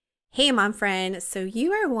Hey, mom friend. So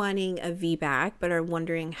you are wanting a VBAC, but are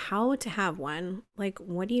wondering how to have one. Like,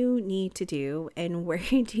 what do you need to do and where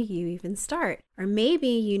do you even start? Or maybe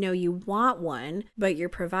you want one, but your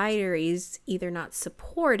provider is either not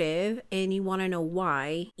supportive and you want to know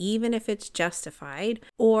why, even if it's justified,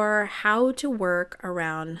 or how to work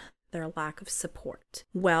around their lack of support.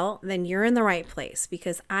 Well, then you're in the right place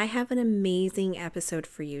because I have an amazing episode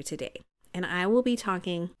for you today. And I will be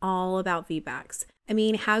talking all about VBACs. I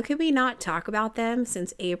mean, how could we not talk about them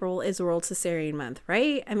since April is World Cesarean Month,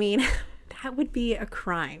 right? I mean, that would be a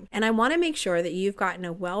crime. And I want to make sure that you've gotten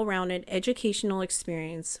a well-rounded educational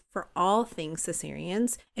experience for all things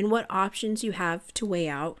cesareans and what options you have to weigh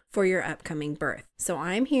out for your upcoming birth. So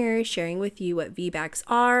I'm here sharing with you what VBACs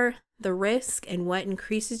are, the risk, and what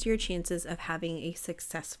increases your chances of having a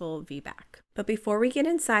successful VBAC. But before we get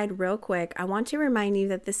inside real quick, I want to remind you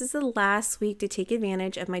that this is the last week to take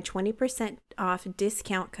advantage of my 20% off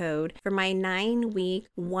discount code for my 9-week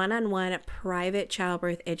one-on-one private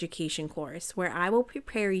childbirth education course, where I will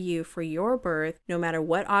prepare you for your birth no matter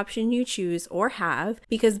what option you choose or have,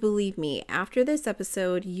 because believe me, after this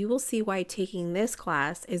episode, you will see why taking this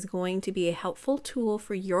class is going to be a helpful tool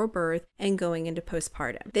for your birth and going into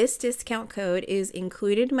postpartum. This discount code is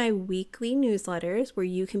included in my weekly newsletters where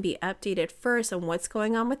you can be updated first on what's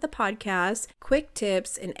going on with the podcast, quick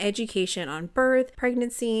tips, and education on birth,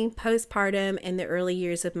 pregnancy, postpartum, and the early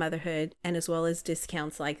years of motherhood, and as well as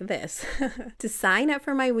discounts like this. To sign up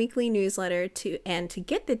for my weekly newsletter to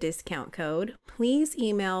get the discount code, please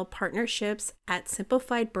email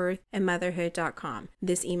partnerships@simplifiedbirthandmotherhood.com.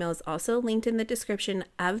 This email is also linked in the description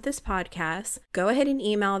of this podcast. Go ahead and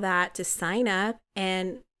email that to sign up,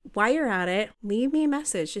 and while you're at it, leave me a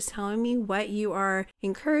message just telling me what you are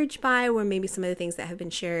encouraged by, or maybe some of the things that have been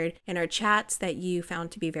shared in our chats that you found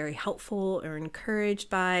to be very helpful or encouraged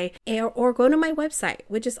by, or go to my website,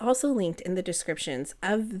 which is also linked in the descriptions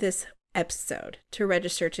of this episode to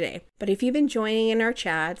register today. But if you've been joining in our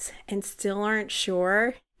chats and still aren't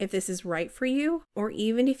sure if this is right for you, or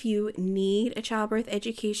even if you need a childbirth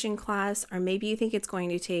education class, or maybe you think it's going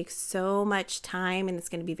to take so much time and it's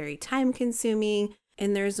going to be very time consuming,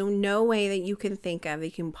 and there's no way that you can think of that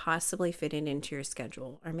you can possibly fit it into your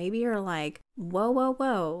schedule. Or maybe you're like,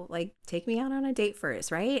 whoa, like take me out on a date first,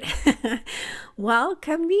 right? Well,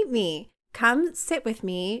 come meet me. Come sit with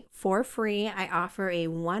me for free. I offer a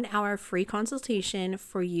 1-hour free consultation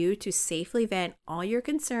for you to safely vent all your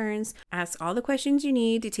concerns, ask all the questions you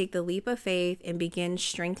need to take the leap of faith, and begin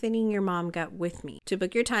strengthening your mom gut with me. To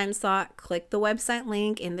book your time slot, click the website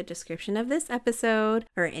link in the description of this episode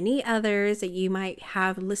or any others that you might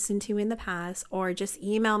have listened to in the past, or just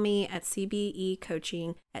email me at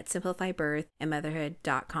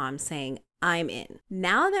cbecoaching@simplifiedbirthandmotherhood.com saying, I'm in.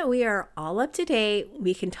 Now that we are all up to date,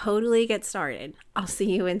 we can totally get started. I'll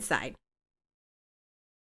see you inside.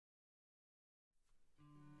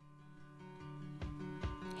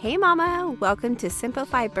 Hey mama, welcome to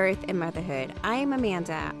Simplified Birth and Motherhood. I am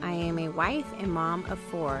Amanda. I am a wife and mom of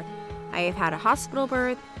 4. I have had a hospital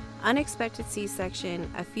birth, unexpected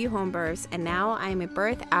C-section, a few home births, and now I am a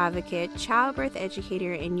birth advocate, childbirth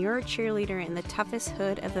educator, and your cheerleader in the toughest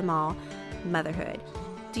hood of them all, motherhood.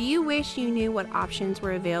 Do you wish you knew what options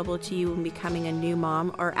were available to you when becoming a new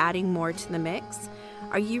mom or adding more to the mix?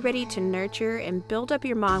 Are you ready to nurture and build up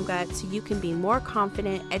your mom gut so you can be more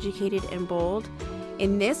confident, educated, and bold?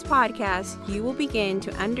 In this podcast, you will begin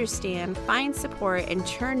to understand, find support, and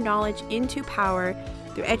turn knowledge into power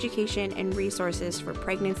through education and resources for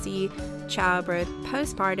pregnancy, childbirth,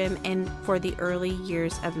 postpartum, and for the early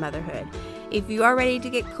years of motherhood. If you are ready to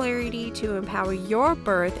get clarity to empower your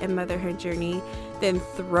birth and motherhood journey, then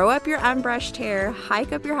throw up your unbrushed hair,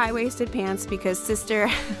 hike up your high-waisted pants because, sister,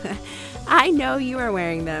 I know you are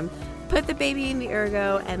wearing them. Put the baby in the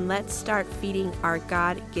ergo and let's start feeding our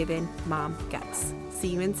God-given mom guts. See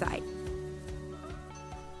you inside.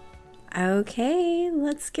 Okay,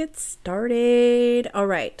 let's get started. All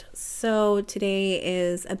right, so today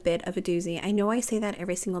is a bit of a doozy. I know I say that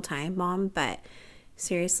every single time, mom, but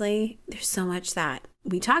seriously, there's so much that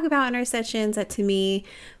we talk about in our sessions that to me,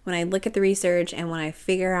 when I look at the research and when I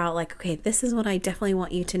figure out like, okay, this is what I definitely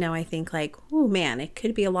want you to know, I think like, oh man, it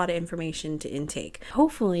could be a lot of information to intake.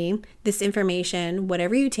 Hopefully this information,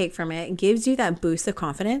 whatever you take from it, gives you that boost of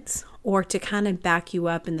confidence or to kind of back you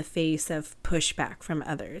up in the face of pushback from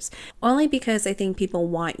others. Only because I think people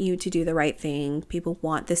want you to do the right thing. People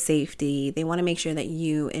want the safety. They want to make sure that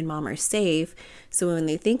you and mom are safe. So when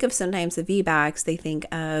they think of sometimes the VBACs, they think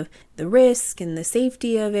of the risk and the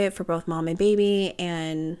safety of it for both mom and baby.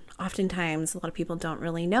 And oftentimes a lot of people don't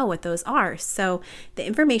really know what those are. So the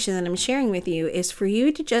information that I'm sharing with you is for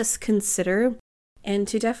you to just consider and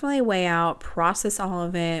to definitely weigh out, process all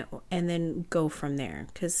of it, and then go from there,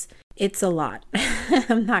 because it's a lot.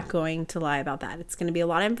 I'm not going to lie about that. It's going to be a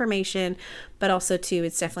lot of information, but also too,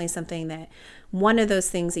 it's definitely something that one of those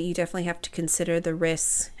things that you definitely have to consider the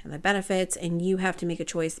risks and the benefits, and you have to make a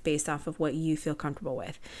choice based off of what you feel comfortable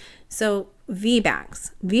with. So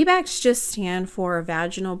VBACs. VBACs just stand for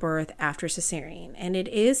vaginal birth after cesarean, and it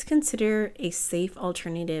is considered a safe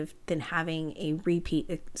alternative than having a repeat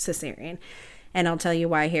cesarean. And I'll tell you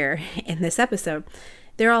why here in this episode.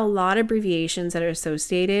 There are a lot of abbreviations that are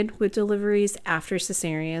associated with deliveries after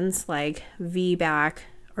cesareans, like VBAC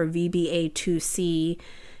or VBA2C,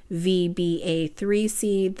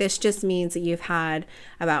 VBA3C. This just means that you've had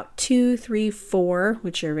about 2, 3, 4,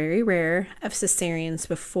 which are very rare, of cesareans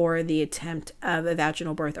before the attempt of a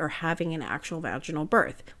vaginal birth or having an actual vaginal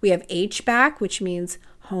birth. We have HBAC, which means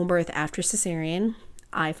home birth after cesarean.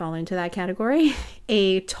 I fall into that category.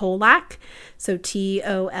 A TOLAC, so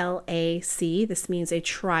TOLAC. This means a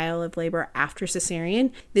trial of labor after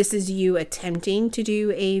cesarean. This is you attempting to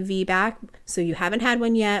do a VBAC. So you haven't had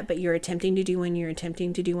one yet, but you're attempting to do one. You're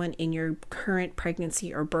attempting to do one in your current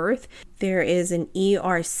pregnancy or birth. There is an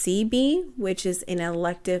ERCB, which is an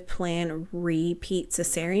elective plan repeat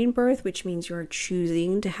cesarean birth, which means you're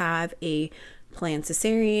choosing to have a planned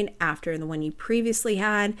cesarean after the one you previously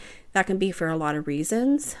had. That can be for a lot of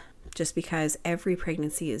reasons, just because every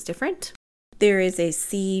pregnancy is different. There is a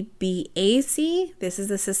CBAC. This is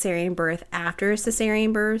a cesarean birth after a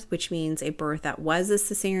cesarean birth, which means a birth that was a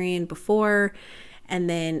cesarean before and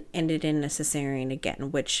then ended in a cesarean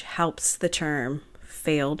again, which helps the term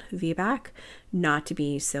failed VBAC not to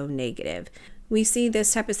be so negative. We see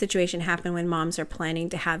this type of situation happen when moms are planning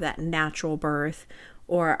to have that natural birth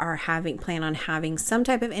or are plan on having some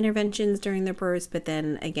type of interventions during their births, but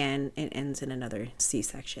then again, it ends in another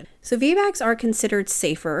C-section. So VBACs are considered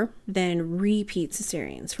safer than repeat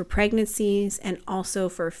cesareans for pregnancies and also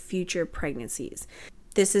for future pregnancies.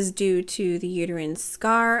 This is due to the uterine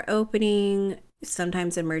scar opening,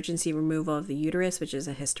 sometimes emergency removal of the uterus, which is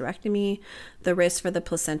a hysterectomy, the risk for the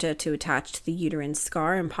placenta to attach to the uterine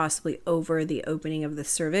scar and possibly over the opening of the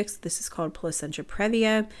cervix. This is called placenta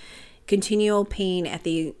previa. Continual pain at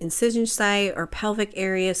the incision site or pelvic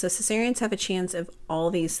area. So cesareans have a chance of all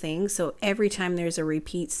these things. So every time there's a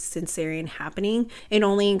repeat cesarean happening, it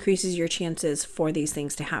only increases your chances for these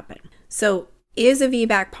things to happen. So is a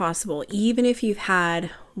VBAC possible even if you've had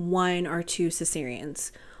 1 or 2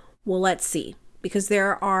 cesareans? Well, let's see. Because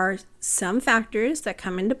there are some factors that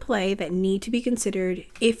come into play that need to be considered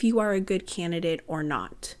if you are a good candidate or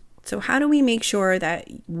not. So how do we make sure that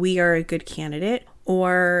we are a good candidate?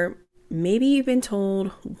 Or maybe you've been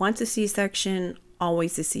told once a C-section,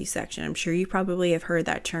 always a C-section. I'm sure you probably have heard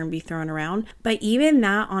that term be thrown around, but even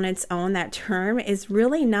that on its own, that term is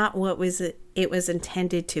really not what it was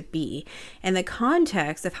intended to be. And the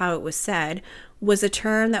context of how it was said was a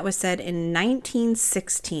term that was said in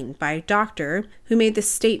 1916 by a doctor who made the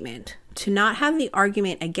statement to not have the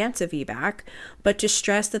argument against a VBAC, but to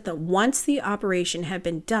stress that once the operation had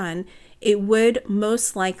been done, it would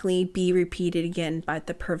most likely be repeated again by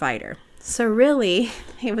the provider. So really,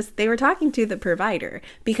 they were talking to the provider,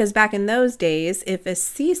 because back in those days, if a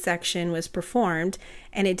C-section was performed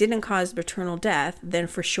and it didn't cause maternal death, then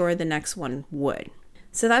for sure the next one would.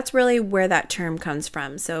 So that's really where that term comes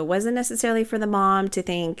from. So it wasn't necessarily for the mom to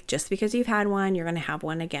think just because you've had one, you're going to have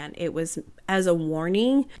one again. It was as a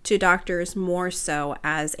warning to doctors, more so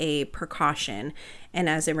as a precaution and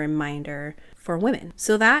as a reminder for women.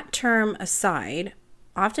 So that term aside,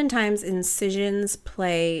 oftentimes incisions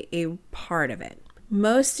play a part of it.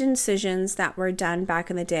 Most incisions that were done back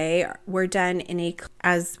in the day were done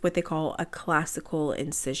as what they call a classical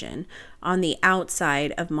incision on the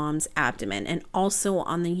outside of mom's abdomen and also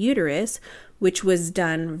on the uterus, which was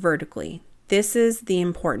done vertically. This is the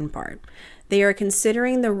important part. They are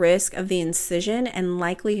considering the risk of the incision and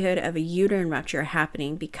likelihood of a uterine rupture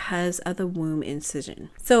happening because of the womb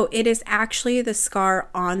incision. So it is actually the scar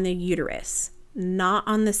on the uterus, not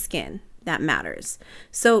on the skin, that matters.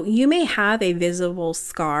 So you may have a visible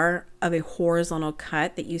scar of a horizontal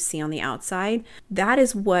cut that you see on the outside. That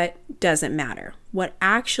is what doesn't matter. What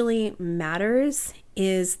actually matters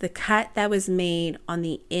is the cut that was made on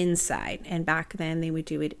the inside. And back then they would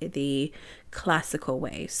do it the classical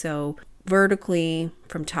way. So vertically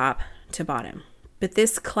from top to bottom. But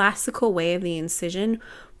this classical way of the incision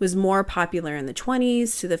was more popular in the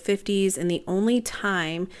 20s to the 50s, and the only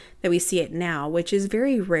time that we see it now, which is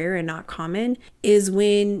very rare and not common, is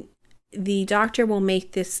when the doctor will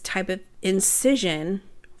make this type of incision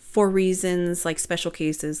for reasons like special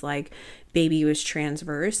cases like baby was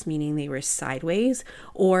transverse, meaning they were sideways,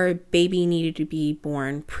 or baby needed to be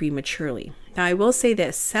born prematurely. Now, I will say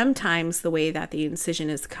this, sometimes the way that the incision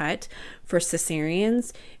is cut for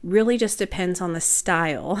cesareans really just depends on the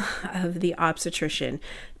style of the obstetrician,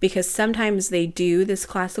 because sometimes they do this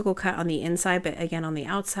classical cut on the inside, but again, on the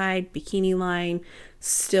outside, bikini line,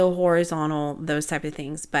 still horizontal, those type of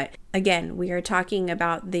things. But again, we are talking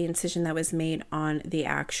about the incision that was made on the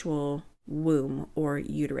actual womb or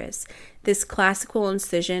uterus. This classical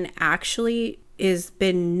incision actually is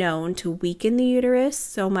been known to weaken the uterus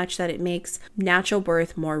so much that it makes natural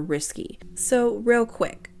birth more risky. So real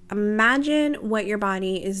quick, imagine what your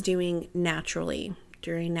body is doing naturally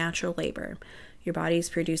during natural labor. Your body is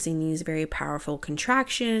producing these very powerful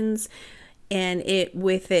contractions, and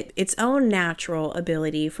its own natural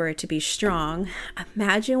ability for it to be strong.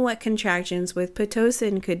 Imagine what contractions with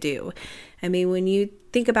Pitocin could do. I mean, when you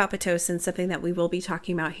think about Pitocin, something that we will be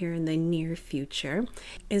talking about here in the near future,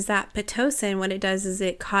 is that Pitocin, what it does is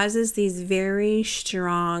it causes these very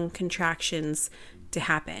strong contractions to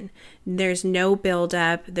happen. There's no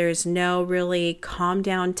buildup, there's no really calm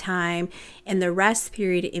down time, and the rest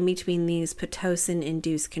period in between these Pitocin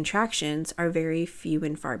induced contractions are very few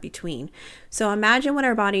and far between. So imagine what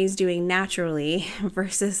our body is doing naturally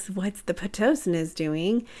versus what the Pitocin is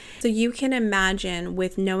doing. So you can imagine,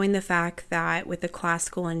 with knowing the fact that with the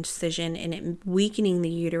classical incision and it weakening the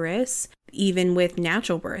uterus, even with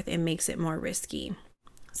natural birth, it makes it more risky.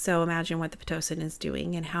 So imagine what the Pitocin is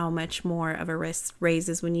doing and how much more of a risk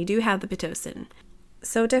raises when you do have the Pitocin.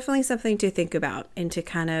 So definitely something to think about and to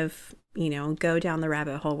kind of, go down the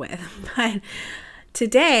rabbit hole with. But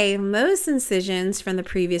today, most incisions from the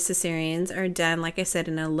previous cesareans are done, like I said,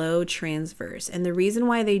 in a low transverse. And the reason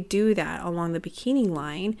why they do that along the bikini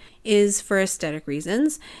line is for aesthetic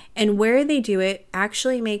reasons. And where they do it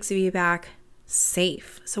actually makes VBAC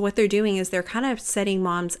safe. So what they're doing is they're kind of setting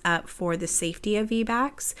moms up for the safety of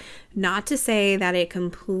VBACs. Not to say that it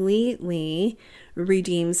completely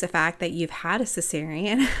redeems the fact that you've had a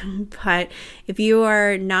cesarean, but if you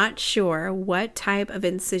are not sure what type of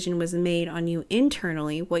incision was made on you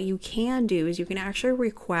internally, what you can do is you can actually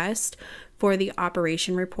request for the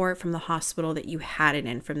operation report from the hospital that you had it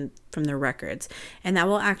in from the records, and that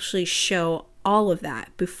will actually show all of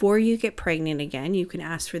that. Before you get pregnant again, you can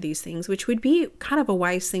ask for these things, which would be kind of a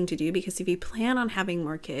wise thing to do, because if you plan on having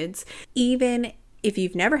more kids, even if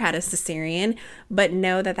you've never had a cesarean but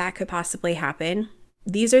know that that could possibly happen,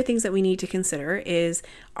 these are things that we need to consider. Is,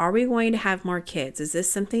 are we going to have more kids? Is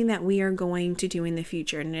this something that we are going to do in the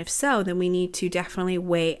future? And if so, then we need to definitely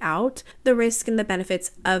weigh out the risk and the benefits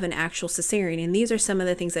of an actual cesarean. And these are some of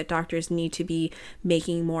the things that doctors need to be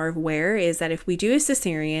making more aware, is that if we do a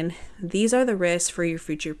cesarean, these are the risks for your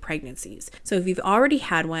future pregnancies. So if you've already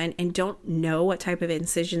had one and don't know what type of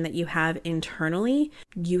incision that you have internally,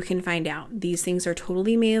 you can find out. These things are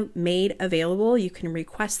totally made available. You can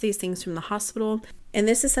request these things from the hospital. And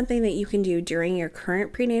this is something that you can do during your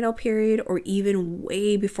current prenatal period or even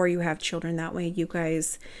way before you have children. That way you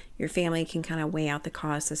guys, your family can kind of weigh out the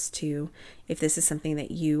costs as to if this is something that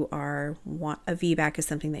a VBAC is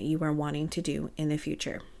something that you are wanting to do in the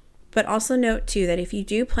future. But also note too that if you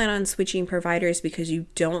do plan on switching providers because you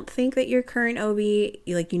don't think that your current OB,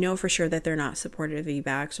 for sure that they're not supportive of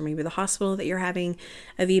VBACs, or maybe the hospital that you're having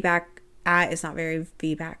a VBAC at is not very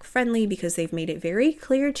VBAC friendly because they've made it very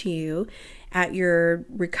clear to you at your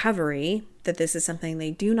recovery that this is something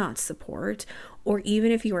they do not support, or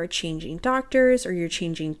even if you are changing doctors or you're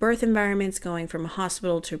changing birth environments, going from a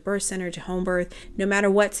hospital to a birth center to home birth, no matter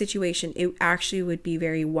what situation, it actually would be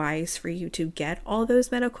very wise for you to get all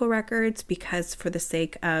those medical records, because for the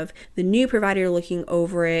sake of the new provider looking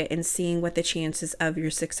over it and seeing what the chances of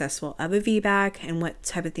you're successful of a VBAC and what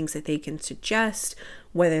type of things that they can suggest,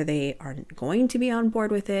 whether they are going to be on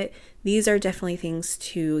board with it, these are definitely things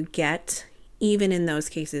to get even in those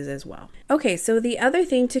cases as well. Okay, so the other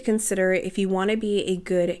thing to consider if you want to be a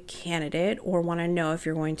good candidate or want to know if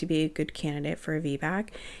you're going to be a good candidate for a VBAC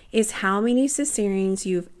is how many cesareans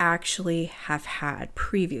you've actually have had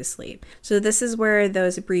previously. So this is where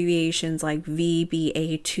those abbreviations like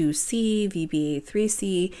VBA2C,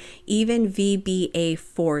 VBA3C, even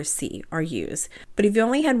VBA4C are used. But if you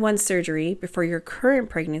only had one surgery before your current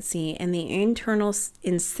pregnancy and the internal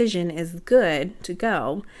incision is good to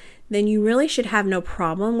go, then you really should have no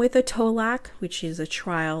problem with a TOLAC, which is a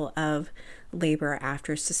trial of labor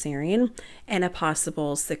after cesarean, and a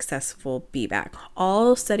possible successful VBAC.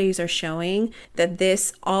 All studies are showing that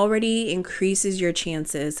this already increases your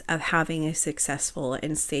chances of having a successful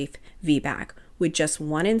and safe VBAC with just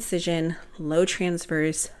one incision, low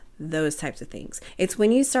transverse, those types of things. It's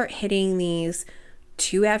when you start hitting these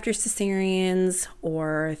 2 after cesareans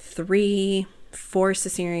or 3, 4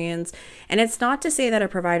 cesareans. And it's not to say that a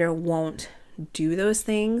provider won't do those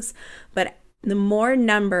things, but the more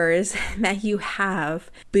numbers that you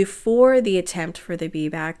have before the attempt for the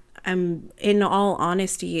VBAC, in all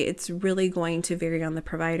honesty, it's really going to vary on the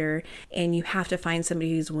provider, and you have to find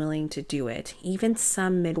somebody who's willing to do it. Even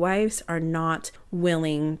some midwives are not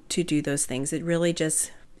willing to do those things. It really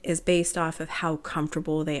just is based off of how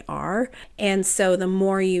comfortable they are. And so the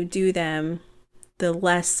more you do them, the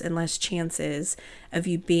less and less chances of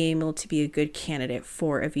you being able to be a good candidate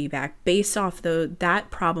for a VBAC based off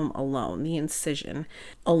that problem alone. The incision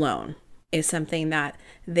alone is something that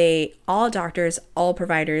all doctors, all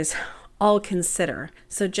providers, all consider.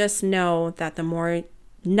 So just know that the more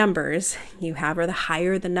numbers you have, or the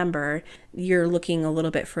higher the number, you're looking a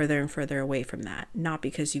little bit further and further away from that. Not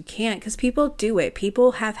because you can't, because people do it.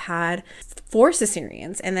 People have had 4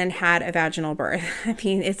 cesareans and then had a vaginal birth. I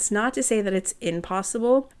mean, it's not to say that it's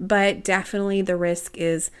impossible, but definitely the risk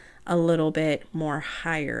is a little bit more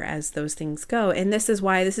higher as those things go. And this is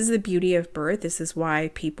the beauty of birth. This is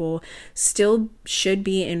why people still should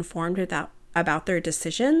be informed about their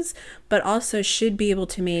decisions, but also should be able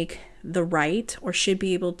to make the right, or should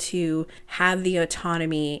be able to have the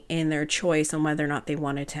autonomy in their choice on whether or not they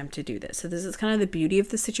want to attempt to do this. So this is kind of the beauty of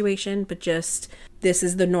the situation, but just this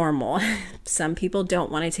is the normal. Some people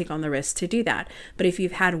don't want to take on the risk to do that. But if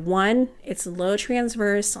you've had one, it's low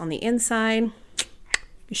transverse on the inside,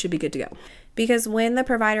 you should be good to go. Because when the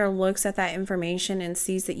provider looks at that information and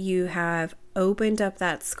sees that you have opened up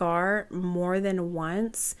that scar more than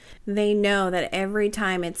once, they know that every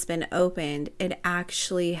time it's been opened, it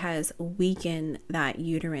actually has weakened that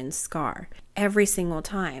uterine scar every single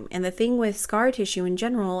time. And the thing with scar tissue in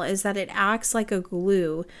general is that it acts like a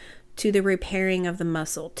glue to the repairing of the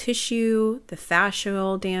muscle tissue, the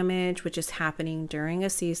fascial damage, which is happening during a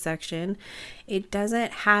C-section. It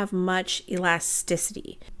doesn't have much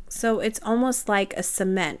elasticity. So it's almost like a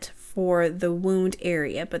cement for the wound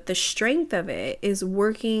area, but the strength of it is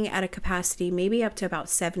working at a capacity maybe up to about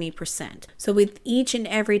 70%. So with each and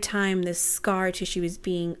every time this scar tissue is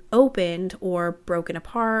being opened or broken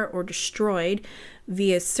apart or destroyed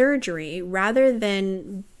via surgery, rather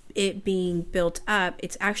than it being built up,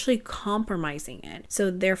 it's actually compromising it.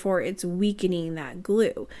 So therefore it's weakening that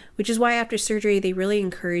glue, which is why after surgery, they really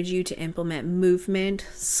encourage you to implement movement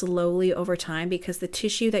slowly over time, because the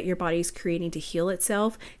tissue that your body's creating to heal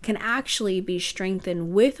itself can actually be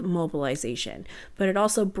strengthened with mobilization, but it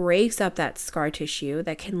also breaks up that scar tissue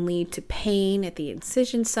that can lead to pain at the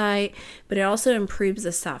incision site, but it also improves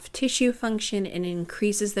the soft tissue function and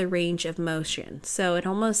increases the range of motion. So it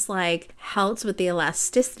almost like helps with the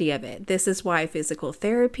elasticity of it. This is why physical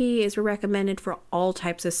therapy is recommended for all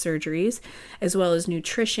types of surgeries, as well as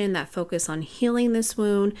nutrition that focus on healing this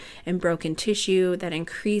wound and broken tissue that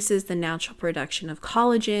increases the natural production of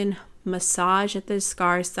collagen. Massage at the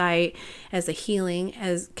scar site as a healing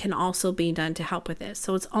can also be done to help with this.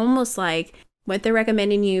 So it's almost like what they're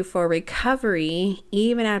recommending you for recovery,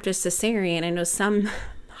 even after cesarean. I know some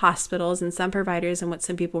hospitals and some providers, and what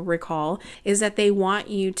some people recall, is that they want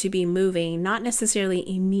you to be moving, not necessarily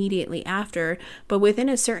immediately after, but within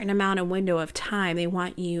a certain amount of window of time. They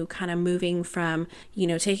want you kind of moving from,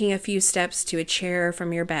 taking a few steps to a chair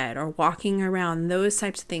from your bed or walking around, those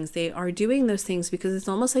types of things. They are doing those things because it's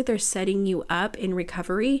almost like they're setting you up in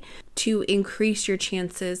recovery to increase your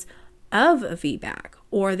chances of a VBAC,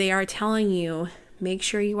 or they are telling you, make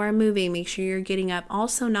sure you are moving, make sure you're getting up.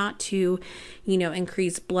 Also not to,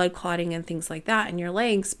 increase blood clotting and things like that in your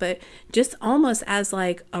legs, but just almost as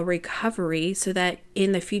like a recovery so that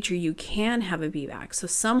in the future you can have a VBAC. So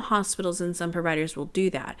some hospitals and some providers will do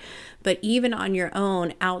that. But even on your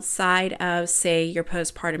own, outside of, say, your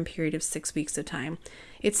postpartum period of 6 weeks of time,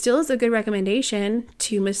 it still is a good recommendation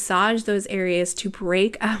to massage those areas, to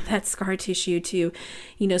break up that scar tissue, to,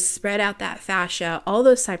 spread out that fascia, all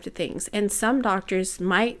those types of things. And some doctors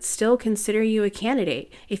might still consider you a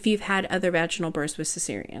candidate if you've had other vaginal births with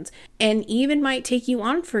cesareans, and even might take you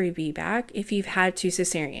on for a VBAC if you've had 2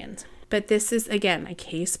 cesareans. But this is, again, a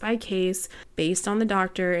case by case based on the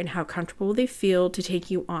doctor and how comfortable they feel to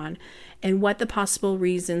take you on, and what the possible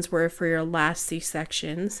reasons were for your last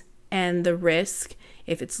C-sections and the risk,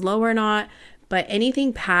 if it's low or not. But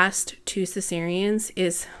anything past 2 cesareans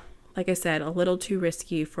is, like I said, a little too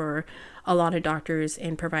risky for a lot of doctors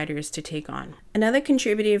and providers to take on. Another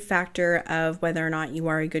contributing factor of whether or not you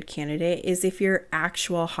are a good candidate is if your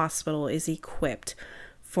actual hospital is equipped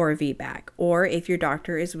for a VBAC, or if your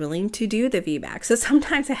doctor is willing to do the VBAC. So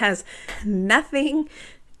sometimes it has nothing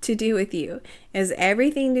to do with you. It has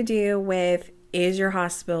everything to do with is your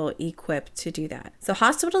hospital equipped to do that? So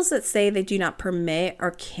hospitals that say they do not permit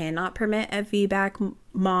or cannot permit a VBAC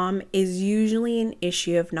mom is usually an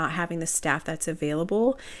issue of not having the staff that's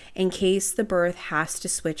available in case the birth has to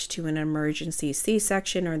switch to an emergency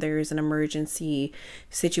C-section or there's an emergency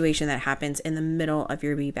situation that happens in the middle of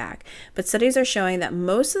your VBAC. But studies are showing that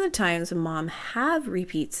most of the times when mom have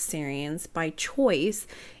repeat cesareans by choice,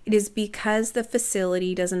 it is because the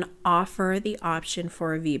facility doesn't offer the option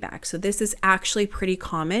for a VBAC. So this is actually pretty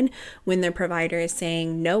common when the provider is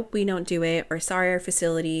saying, nope, we don't do it, or sorry, our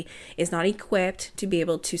facility is not equipped to be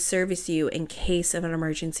able to service you in case of an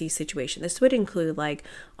emergency situation. This would include like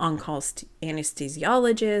on-call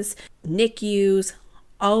anesthesiologists, NICUs,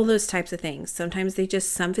 all those types of things. Sometimes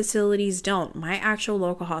some facilities don't. My actual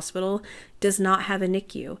local hospital does not have a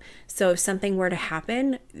NICU. So if something were to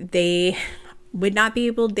happen, they would have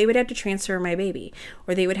to transfer my baby,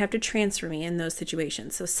 or they would have to transfer me in those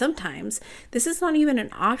situations. So sometimes this is not even an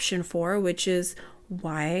option which is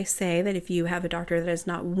why I say that if you have a doctor that is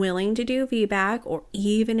not willing to do VBAC, or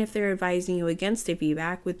even if they're advising you against a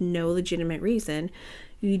VBAC with no legitimate reason,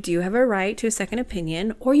 you do have a right to a second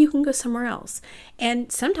opinion, or you can go somewhere else. And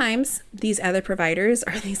sometimes these other providers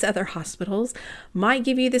or these other hospitals might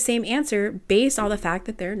give you the same answer based on the fact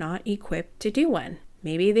that they're not equipped to do one.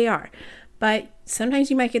 Maybe they are. But sometimes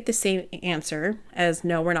you might get the same answer as,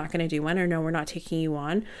 no, we're not going to do one, or no, we're not taking you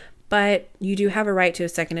on. But you do have a right to a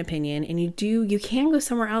second opinion, and you can go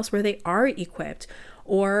somewhere else where they are equipped.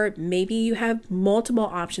 Or maybe you have multiple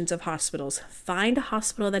options of hospitals. Find a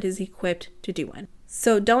hospital that is equipped to do one.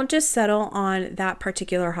 So don't just settle on that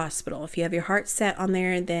particular hospital. If you have your heart set on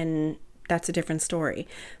there, then that's a different story.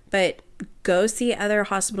 But go see other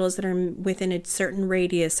hospitals that are within a certain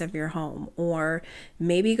radius of your home, or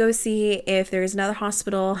maybe go see if there's another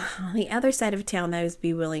hospital on the other side of town that would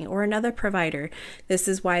be willing, or another provider. This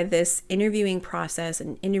is why this interviewing process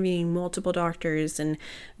and interviewing multiple doctors and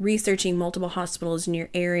researching multiple hospitals in your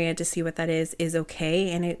area to see what that is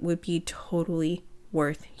okay, and it would be totally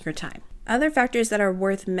worth your time. Other factors that are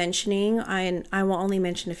worth mentioning, and I will only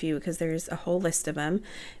mention a few because there's a whole list of them,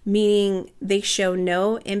 meaning they show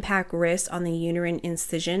no impact risk on the uterine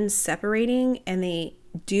incision separating, and they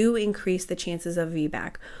do increase the chances of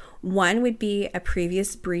VBAC. One would be a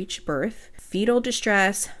previous breech birth, fetal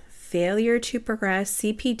distress, failure to progress,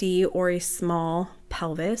 CPD, or a small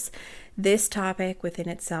pelvis. This topic within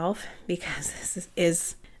itself, because this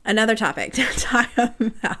is another topic to talk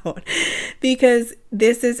about, because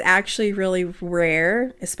this is actually really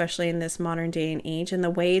rare, especially in this modern day and age, and the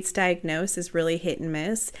way it's diagnosed is really hit and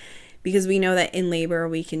miss, because we know that in labor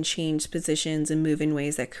we can change positions and move in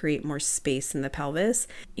ways that create more space in the pelvis.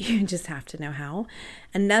 You just have to know how.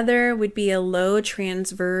 Another would be a low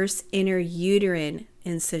transverse interuterine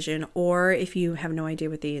incision, or if you have no idea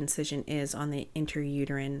what the incision is, on the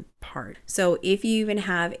interuterine part. So if you even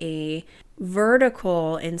have a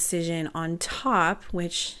vertical incision on top,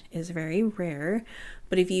 which is very rare,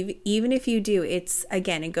 but if you do,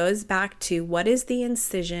 it goes back to what is the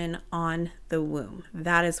incision on the womb.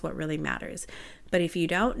 That is what really matters. But if you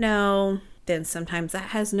don't know, then sometimes that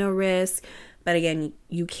has no risk. But again,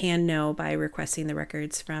 you can know by requesting the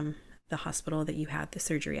records from the hospital that you had the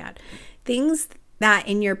surgery at. Things that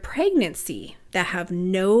in your pregnancy that have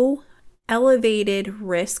no elevated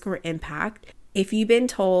risk or impact, if you've been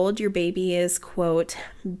told your baby is, quote,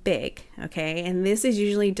 big, okay, and this is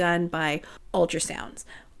usually done by ultrasounds.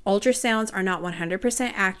 Ultrasounds are not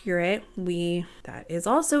 100% accurate. That is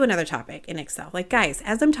also another topic in itself. Like, guys,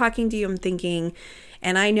 as I'm talking to you, I'm thinking,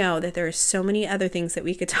 and I know that there are so many other things that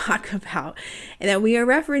we could talk about and that we are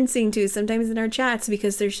referencing to sometimes in our chats,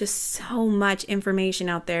 because there's just so much information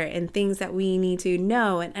out there and things that we need to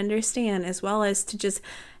know and understand, as well as to just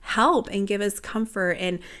help and give us comfort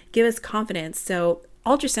and give us confidence. So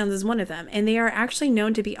ultrasounds is one of them, and they are actually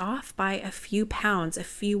known to be off by a few pounds, a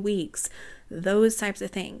few weeks, those types of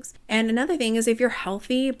things. And another thing is, if you're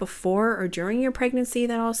healthy before or during your pregnancy,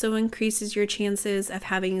 that also increases your chances of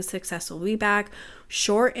having a successful VBAC.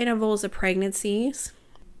 Short intervals of pregnancies,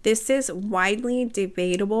 this is widely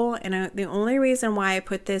debatable, and the only reason why I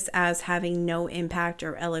put this as having no impact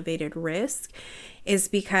or elevated risk is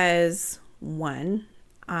because, one,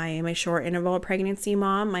 I am a short interval pregnancy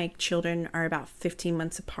mom. My children are about 15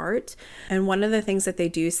 months apart. And one of the things that they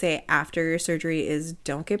do say after your surgery is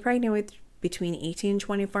don't get pregnant with between 18 and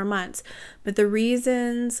 24 months. But the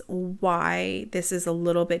reasons why this is a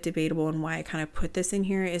little bit debatable and why I kind of put this in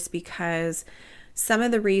here is because some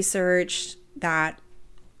of the research that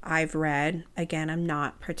I've read. Again, I'm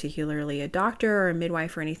not particularly a doctor or a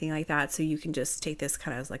midwife or anything like that, so you can just take this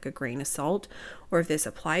kind of as like a grain of salt, or if this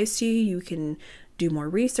applies to you, you can do more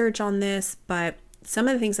research on this. But some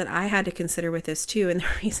of the things that I had to consider with this too, and the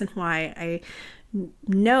reason why I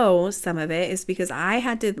know some of it is because I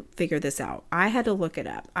had to figure this out. I had to look it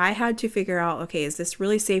up. I had to figure out, okay, is this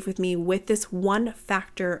really safe with me with this one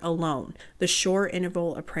factor alone, the short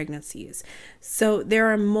interval of pregnancies? So there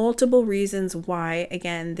are multiple reasons why,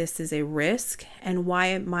 again, this is a risk and why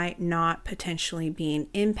it might not potentially be an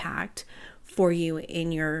impact for you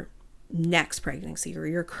in your next pregnancy or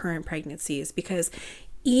your current pregnancies. Because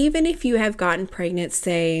even if you have gotten pregnant,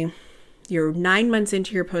 say you're 9 months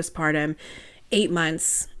into your postpartum, 8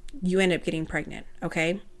 months, you end up getting pregnant,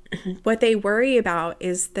 okay? What they worry about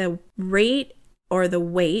is the rate or the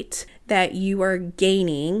weight that you are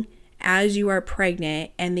gaining as you are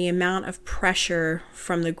pregnant and the amount of pressure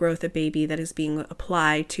from the growth of baby that is being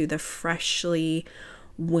applied to the freshly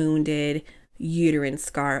wounded uterine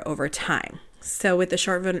scar over time. So with the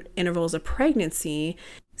short intervals of pregnancy,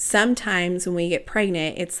 sometimes when we get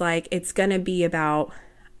pregnant, it's like it's going to be about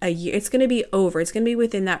a year. It's going to be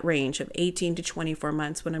within that range of 18 to 24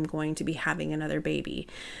 months when I'm going to be having another baby.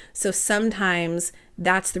 So sometimes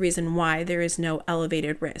that's the reason why there is no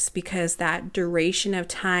elevated risk, because that duration of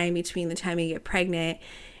time between the time you get pregnant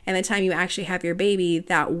and the time you actually have your baby,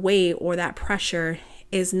 that weight or that pressure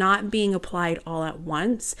is not being applied all at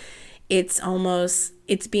once. It's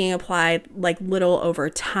being applied like little over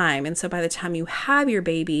time. And so by the time you have your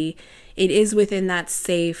baby, it is within that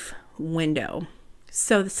safe window.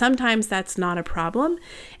 So sometimes that's not a problem,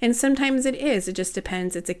 and sometimes it is. It just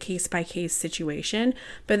depends. It's a case-by-case situation.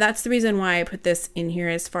 But that's the reason why I put this in here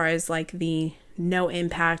as far as like the no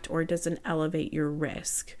impact or doesn't elevate your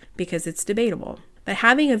risk, because it's debatable. But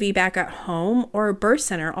having a VBAC at home or a birth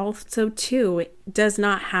center also too does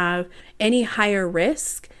not have any higher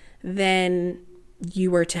risk than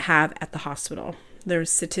you were to have at the hospital. There's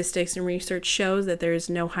statistics and research shows that there is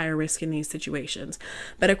no higher risk in these situations.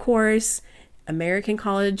 But of course, American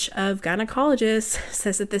College of Gynecologists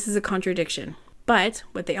says that this is a contradiction. But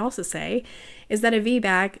what they also say is that a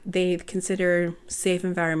VBAC, they consider safe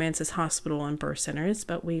environments as hospital and birth centers.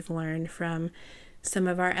 But we've learned from some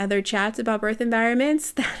of our other chats about birth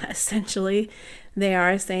environments that essentially they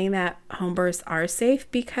are saying that home births are safe,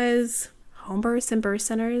 because home births and birth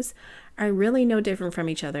centers are really no different from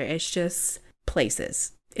each other. It's just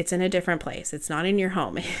places. It's in a different place. It's not in your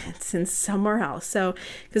home. It's in somewhere else. So,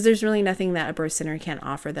 because there's really nothing that a birth center can't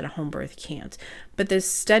offer that a home birth can't. But the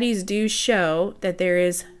studies do show that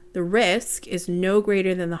the risk is no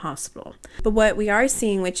greater than the hospital. But what we are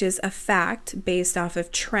seeing, which is a fact based off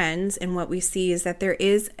of trends, and what we see is that there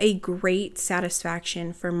is a great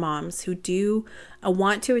satisfaction for moms who do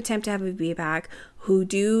want to attempt to have a VBAC, who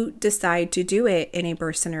do decide to do it in a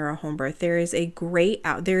birth center or home birth. There is a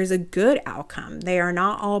good outcome. They are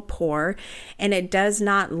not all poor, and it does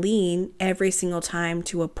not lean every single time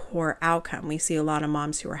to a poor outcome. We see a lot of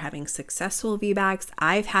moms who are having successful VBACs.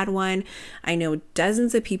 I've had one. I know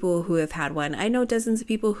dozens of people who have had one. I know dozens of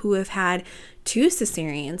people who have had 2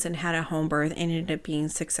 cesareans and had a home birth and ended up being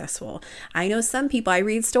successful. I know some people, I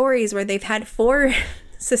read stories where they've had 4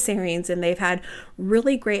 cesareans and they've had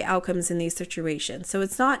really great outcomes in these situations. So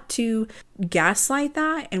it's not to gaslight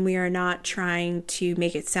that, and we are not trying to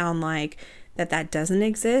make it sound like that doesn't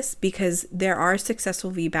exist, because there are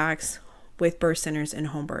successful VBACs with birth centers and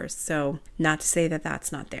home births. So not to say that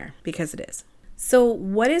that's not there, because it is. So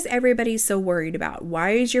what is everybody so worried about?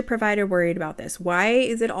 Why is your provider worried about this? Why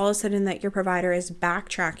is it all of a sudden that your provider is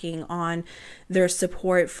backtracking on their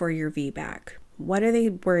support for your VBAC? What are they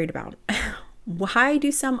worried about? Why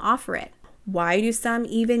do some offer it? Why do some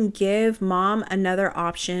even give mom another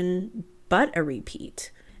option but a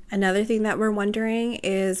repeat? Another thing that we're wondering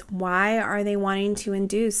is, why are they wanting to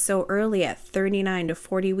induce so early at 39 to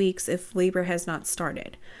 40 weeks if labor has not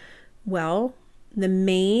started? Well, the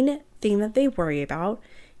main thing that they worry about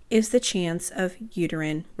is the chance of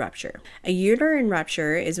uterine rupture. A uterine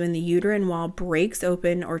rupture is when the uterine wall breaks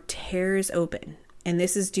open or tears open, and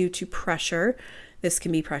this is due to pressure. This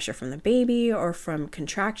can be pressure from the baby or from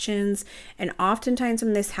contractions. And oftentimes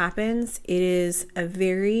when this happens, it is a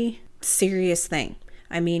very serious thing.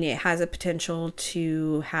 I mean, it has a potential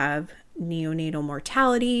to have neonatal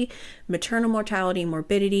mortality, maternal mortality,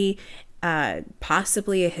 morbidity,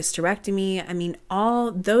 possibly a hysterectomy. I mean,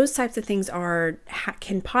 all those types of things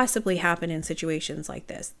can possibly happen in situations like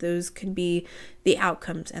this. Those could be the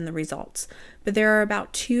outcomes and the results. But there are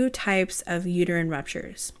about 2 types of uterine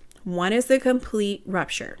ruptures. One is the complete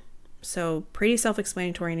rupture. So pretty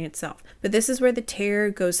self-explanatory in itself. But this is where the tear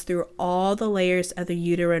goes through all the layers of the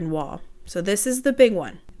uterine wall. So this is the big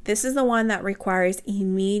one. This is the one that requires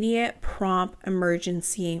immediate, prompt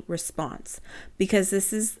emergency response, because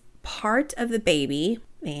this is part of the baby,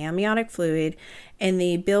 the amniotic fluid, and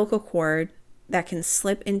the umbilical cord that can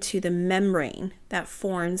slip into the membrane that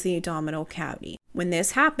forms the abdominal cavity. When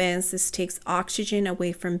this happens, this takes oxygen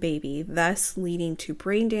away from baby, thus leading to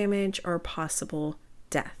brain damage or possible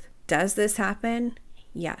death. Does this happen?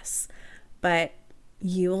 Yes, but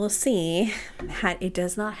you will see that it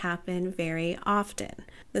does not happen very often.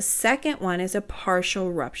 The second one is a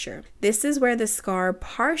partial rupture. This is where the scar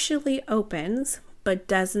partially opens but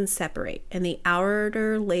doesn't separate, and the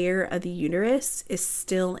outer layer of the uterus is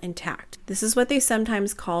still intact. This is what they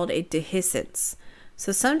sometimes called a dehiscence.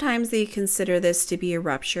 So sometimes they consider this to be a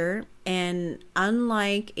rupture, and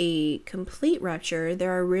unlike a complete rupture,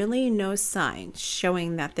 there are really no signs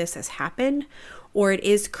showing that this has happened or it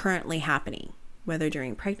is currently happening, whether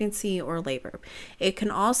during pregnancy or labor. It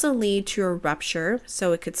can also lead to a rupture,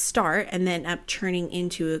 so it could start and then up turning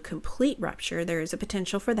into a complete rupture. There is a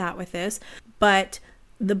potential for that with this, but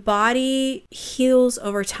the body heals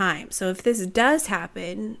over time. So if this does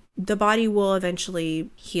happen, the body will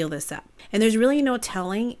eventually heal this up. And there's really no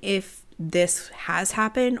telling if this has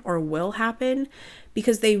happened or will happen,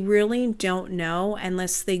 because they really don't know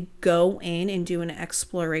unless they go in and do an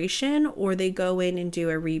exploration or they go in and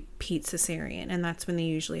do a repeat cesarean, and that's when they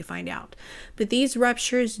usually find out. But these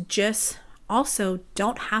ruptures just also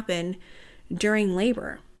don't happen during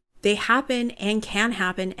labor. They happen and can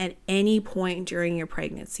happen at any point during your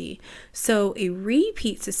pregnancy. So a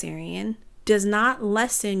repeat cesarean does not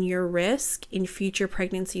lessen your risk in future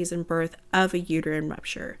pregnancies and birth of a uterine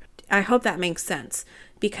rupture. I hope that makes sense,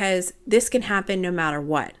 because this can happen no matter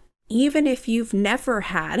what. Even if you've never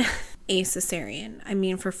had a cesarean. I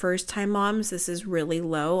mean, for first-time moms, this is really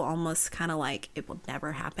low, almost kind of like it will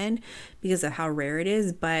never happen because of how rare it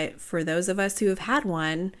is. But for those of us who have had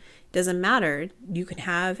one, it doesn't matter. You can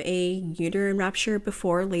have a uterine rupture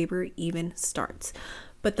before labor even starts.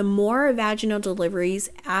 But the more vaginal deliveries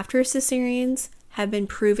after cesareans have been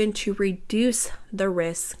proven to reduce the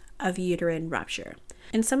risk of uterine rupture.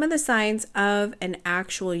 And some of the signs of an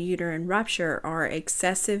actual uterine rupture are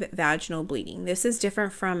excessive vaginal bleeding. This is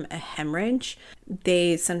different from a hemorrhage.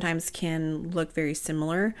 They sometimes can look very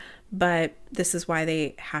similar, but this is why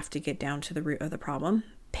they have to get down to the root of the problem.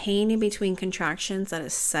 Pain in between contractions that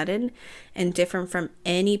is sudden and different from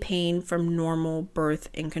any pain from normal birth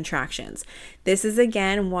and contractions. This is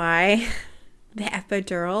again why the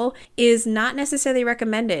epidural is not necessarily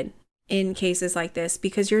recommended in cases like this,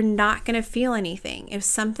 because you're not going to feel anything. If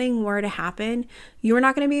something were to happen, you're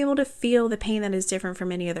not going to be able to feel the pain that is different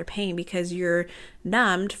from any other pain because you're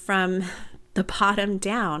numbed from the bottom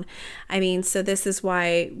down. I mean, so this is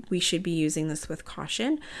why we should be using this with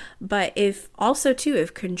caution. But if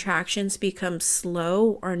contractions become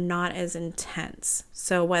slow or not as intense,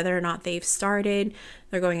 so whether or not they've started,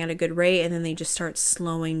 they're going at a good rate, and then they just start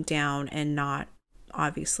slowing down and not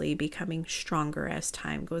obviously becoming stronger as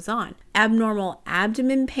time goes on. Abnormal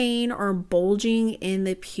abdomen pain or bulging in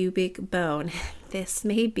the pubic bone. This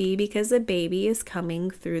may be because the baby is coming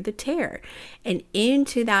through the tear and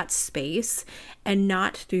into that space and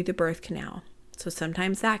not through the birth canal. So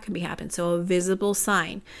sometimes that can be happening. So a visible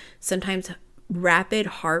sign. Sometimes rapid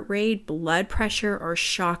heart rate, blood pressure, or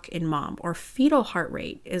shock in mom, or fetal heart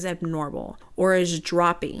rate is abnormal or is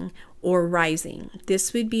dropping or rising.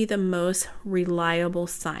 This would be the most reliable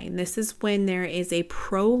sign. This is when there is a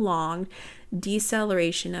prolonged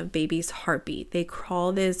deceleration of baby's heartbeat. They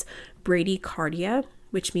call this bradycardia,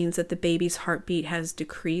 which means that the baby's heartbeat has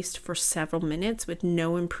decreased for several minutes with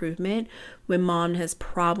no improvement when mom has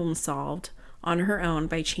problem solved on her own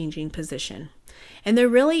by changing position. And there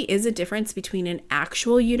really is a difference between an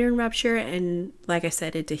actual uterine rupture and, like I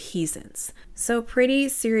said, a dehiscence. So pretty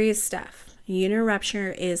serious stuff. Uterine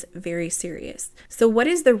rupture is very serious. So what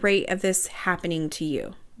is the rate of this happening to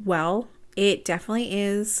you? Well, it definitely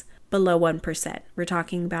is below 1%. We're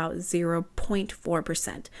talking about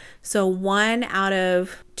 0.4%. So 1 out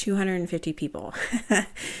of 250 people.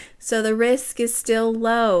 So the risk is still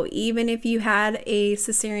low, even if you had a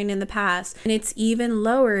cesarean in the past. And it's even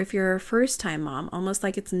lower if you're a first-time mom, almost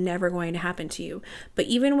like it's never going to happen to you. But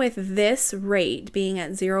even with this rate being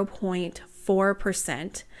at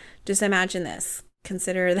 0.4%, just imagine this.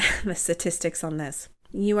 Consider the statistics on this.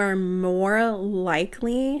 You are more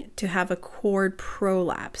likely to have a cord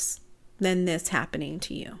prolapse than this happening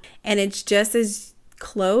to you. And it's just as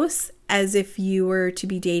close as if you were to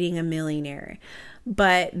be dating a millionaire.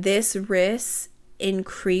 But this risk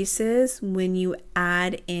increases when you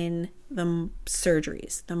add in the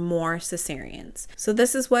surgeries, the more cesareans. So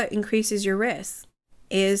this is what increases your risk,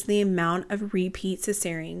 is the amount of repeat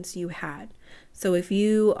cesareans you had. So if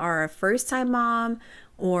you are a first-time mom,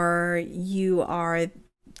 or you are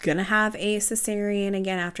gonna have a cesarean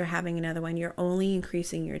again after having another one, you're only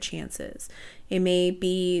increasing your chances.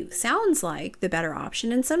 It sounds like the better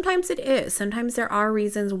option, and sometimes it is. Sometimes there are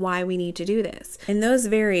reasons why we need to do this, and those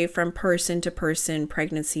vary from person to person,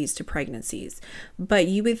 pregnancies to pregnancies. But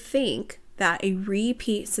you would think that a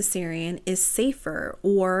repeat cesarean is safer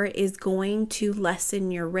or is going to lessen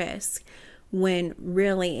your risk, when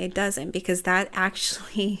really it doesn't, because that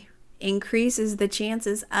actually increases the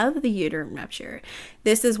chances of the uterine rupture.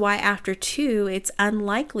 This is why after 2, it's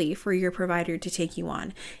unlikely for your provider to take you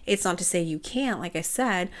on. It's not to say you can't, like I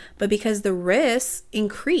said, but because the risks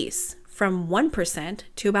increase from 1%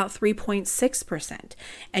 to about 3.6%,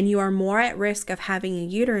 and you are more at risk of having a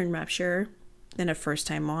uterine rupture than a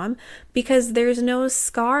first-time mom, because there's no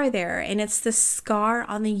scar there, and it's the scar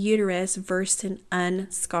on the uterus versus an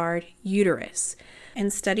unscarred uterus.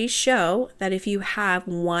 And studies show that if you have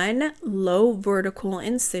one low vertical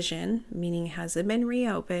incision, meaning it hasn't been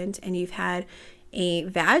reopened, and you've had a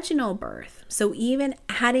vaginal birth, so even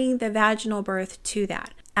adding the vaginal birth to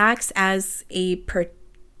that acts as a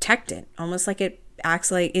protectant, almost like it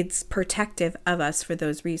acts like it's protective of us for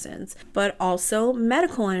those reasons. But also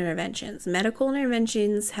medical interventions. Medical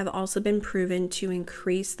interventions have also been proven to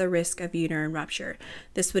increase the risk of uterine rupture.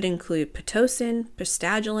 This would include Pitocin,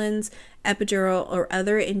 prostaglandins, epidural, or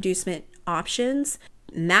other inducement options,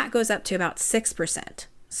 and that goes up to about 6%.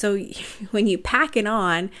 So when you pack it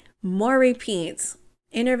on, more repeats,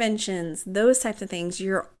 interventions, those types of things,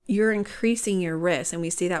 you're increasing your risk. And we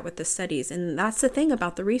see that with the studies. And that's the thing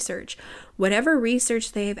about the research. Whatever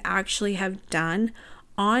research they have done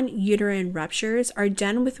on uterine ruptures are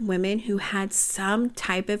done with women who had some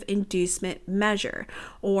type of inducement measure,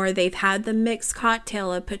 or they've had the mixed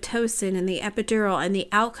cocktail of Pitocin and the epidural, and the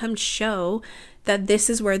outcomes show that this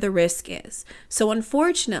is where the risk is. So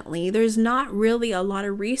unfortunately, there's not really a lot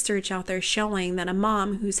of research out there showing that a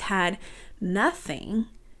mom who's had nothing,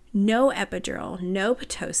 no epidural, no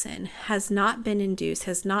Pitocin, has not been induced,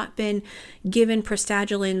 has not been given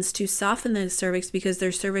prostaglandins to soften the cervix because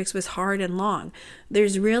their cervix was hard and long.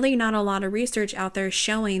 There's really not a lot of research out there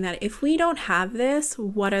showing that if we don't have this,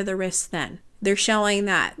 what are the risks then? They're showing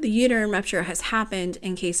that the uterine rupture has happened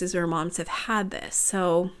in cases where moms have had this.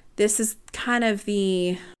 So this is kind of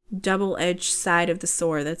the double-edged side of the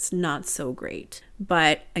sword that's not so great.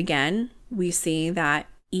 But again, we see that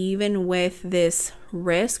even with this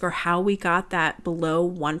risk, or how we got that below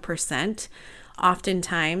 1%,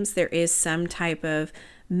 oftentimes there is some type of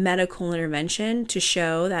medical intervention to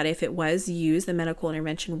show that if it was used, the medical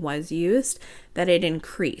intervention was used, that it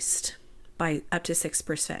increased by up to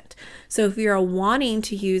 6%. So if you're wanting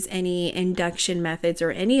to use any induction methods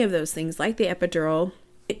or any of those things like the epidural,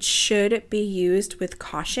 it should be used with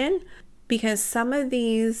caution, because some of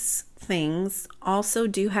these things also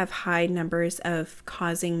do have high numbers of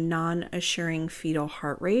causing non-assuring fetal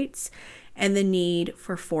heart rates and the need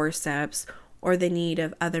for forceps or the need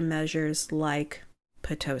of other measures like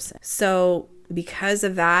Pitocin. So because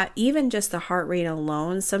of that, even just the heart rate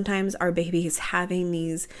alone, sometimes our baby is having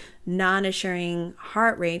these non-assuring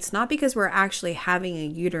heart rates, not because we're actually having a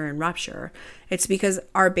uterine rupture. It's because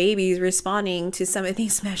our baby is responding to some of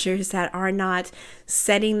these measures that are not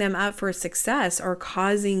setting them up for success or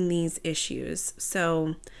causing these issues.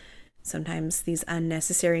 So sometimes these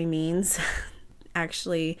unnecessary means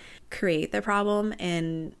actually create the problem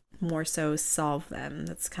and more so solve them.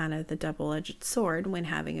 That's kind of the double-edged sword when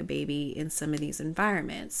having a baby in some of these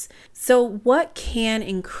environments. So what can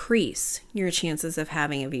increase your chances of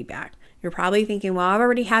having a VBAC? You're probably thinking, well, I've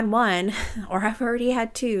already had one or I've already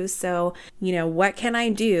had two. So, what can I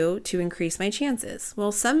do to increase my chances?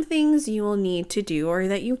 Well, some things you will need to do, or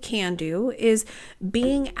that you can do, is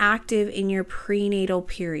being active in your prenatal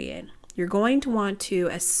period. You're going to want to,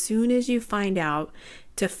 as soon as you find out,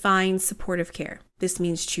 to find supportive care. This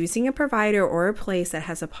means choosing a provider or a place that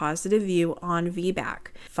has a positive view on VBAC,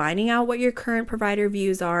 finding out what your current provider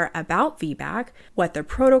views are about VBAC, what the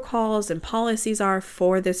protocols and policies are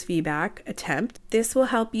for this VBAC attempt. This will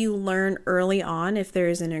help you learn early on if there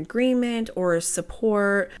is an agreement or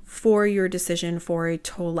support for your decision for a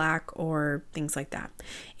TOLAC or things like that.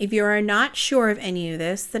 If you are not sure of any of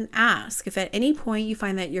this, then ask. If at any point you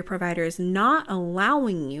find that your provider is not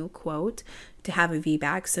allowing you, quote, to have a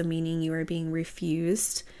VBAC, so meaning you are being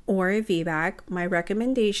refused, or a VBAC, my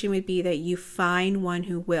recommendation would be that you find one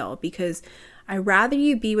who will, because I'd rather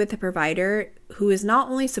you be with a provider who is not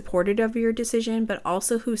only supportive of your decision, but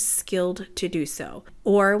also who's skilled to do so.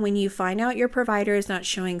 Or when you find out your provider is not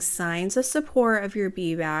showing signs of support of your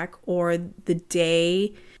VBAC, or the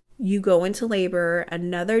day you go into labor,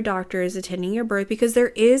 another doctor is attending your birth, because there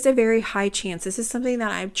is a very high chance. This is something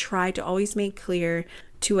that I've tried to always make clear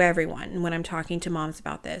to everyone when I'm talking to moms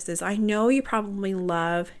about this, is I know you probably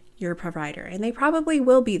love your provider, and they probably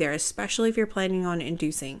will be there, especially if you're planning on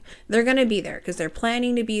inducing. They're going to be there because they're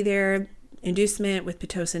planning to be there. Inducement with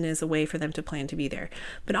Pitocin is a way for them to plan to be there.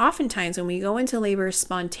 But oftentimes when we go into labor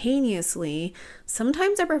spontaneously,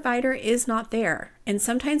 sometimes our provider is not there. And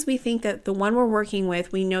sometimes we think that the one we're working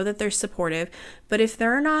with, we know that they're supportive, but if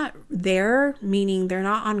they're not there, meaning they're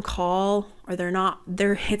not on call, or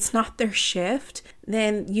it's not their shift,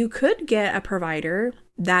 then you could get a provider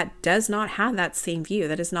that does not have that same view,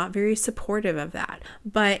 that is not very supportive of that.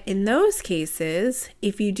 But in those cases,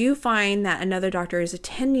 if you do find that another doctor is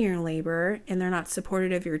attending your labor and they're not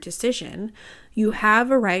supportive of your decision, you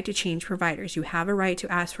have a right to change providers. You have a right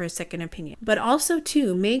to ask for a second opinion. But also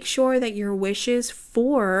too, make sure that your wishes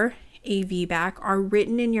for a VBAC are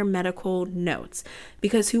written in your medical notes,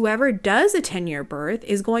 because whoever does attend your birth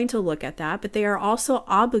is going to look at that, but they are also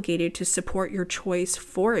obligated to support your choice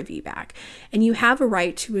for a VBAC. And you have a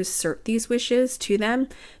right to assert these wishes to them,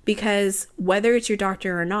 because whether it's your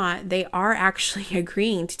doctor or not, they are actually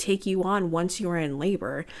agreeing to take you on once you're in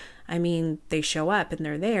labor. I mean, they show up and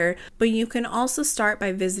they're there, but you can also start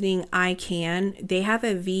by visiting ICANN. They have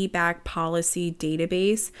a VBAC policy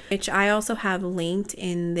database, which I also have linked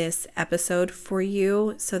in this episode for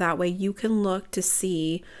you. So that way you can look to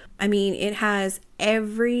see, it has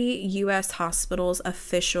every U.S. hospital's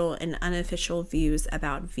official and unofficial views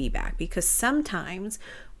about VBAC, because sometimes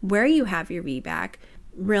where you have your VBAC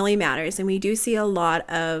really matters. And we do see a lot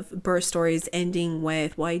of birth stories ending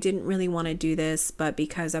with, well, I didn't really want to do this, but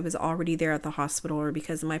because I was already there at the hospital, or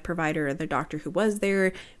because my provider or the doctor who was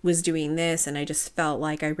there was doing this, and I just felt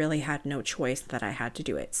like I really had no choice, that I had to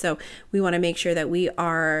do it. So we want to make sure that we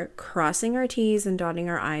are crossing our T's and dotting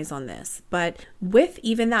our I's on this. But with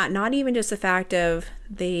even that, not even just the fact of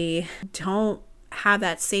they don't have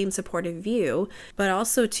that same supportive view, but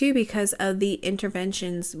also too because of the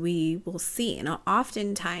interventions we will see. And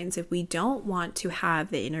oftentimes, if we don't want to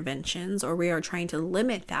have the interventions, or we are trying to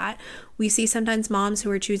limit that, we see sometimes moms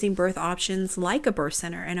who are choosing birth options like a birth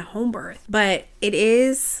center and a home birth. But it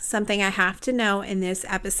is something I have to know in this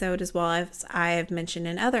episode, as well as I have mentioned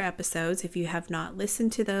in other episodes. If you have not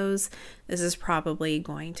listened to those, this is probably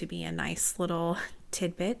going to be a nice little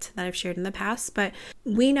tidbit that I've shared in the past. But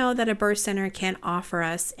we know that a birth center can't offer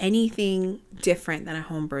us anything different than a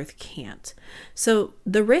home birth can't. So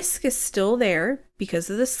the risk is still there because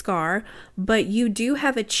of the scar, but you do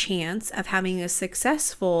have a chance of having a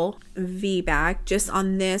successful VBAC just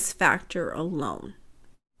on this factor alone.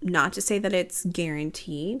 Not to say that it's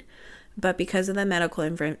guaranteed, but because of the medical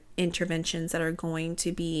interventions that are going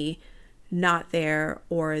to be not there,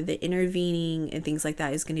 or the intervening and things like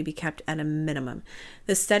that is going to be kept at a minimum.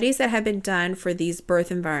 The studies that have been done for these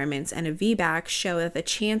birth environments and a VBAC show that the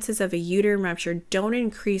chances of a uterine rupture don't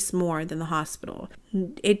increase more than the hospital.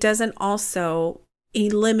 It doesn't also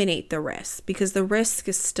eliminate the risk, because the risk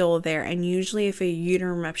is still there. And usually if a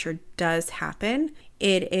uterine rupture does happen,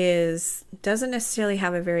 doesn't necessarily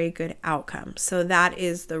have a very good outcome. So that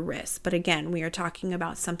is the risk. But again, we are talking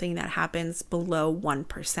about something that happens below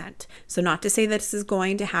 1%. So not to say that this is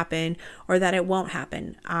going to happen or that it won't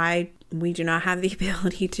happen. We do not have the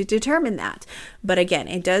ability to determine that. But again,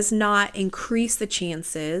 it does not increase the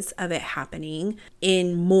chances of it happening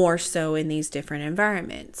more so in these different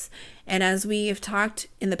environments. And as we have talked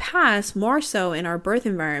in the past, more so in our birth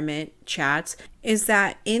environment chats, is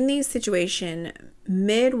that in these situations,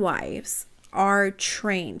 midwives are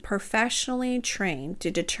professionally trained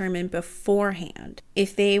to determine beforehand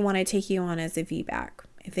if they want to take you on as a VBAC.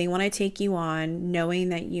 If they want to take you on knowing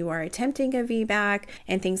that you are attempting a VBAC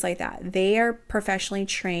and things like that, they are professionally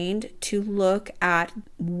trained to look at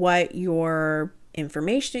what your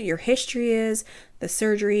information, your history is, the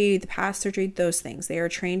surgery, the past surgery, those things. They are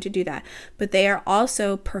trained to do that. But they are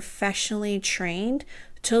also professionally trained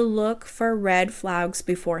to look for red flags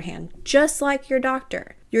beforehand, just like your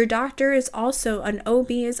doctor. Your doctor is also, an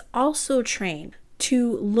OB is also trained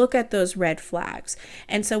to look at those red flags.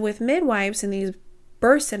 And so with midwives in these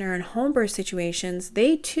birth center and home birth situations,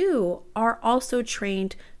 they too are also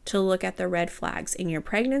trained to look at the red flags in your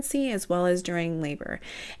pregnancy as well as during labor.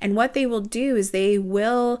 And what they will do is they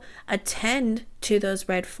will attend to those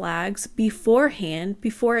red flags beforehand,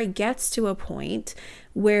 before it gets to a point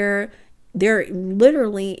where there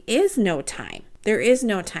literally is no time. There is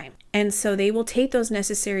no time. And so they will take those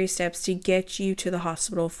necessary steps to get you to the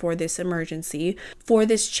hospital for this emergency, for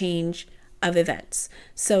this change of events.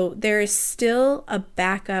 So there is still a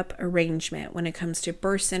backup arrangement when it comes to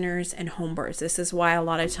birth centers and home births. This is why a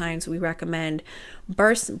lot of times we recommend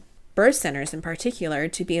birth centers in particular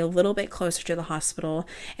to be a little bit closer to the hospital.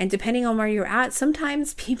 And depending on where you're at,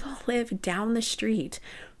 sometimes people live down the street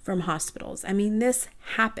from hospitals. I mean, this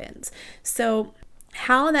happens. So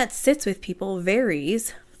how that sits with people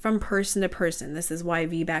varies from person to person. This is why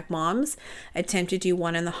VBAC moms attempt to do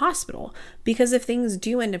one in the hospital, because if things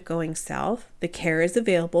do end up going south, the care is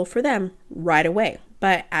available for them right away.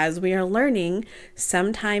 But as we are learning,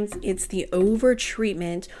 sometimes it's the over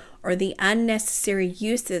treatment or the unnecessary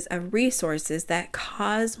uses of resources that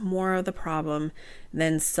cause more of the problem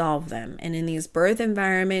than solve them. And in these birth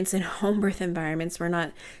environments and home birth environments, we're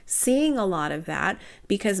not seeing a lot of that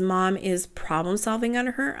because mom is problem solving on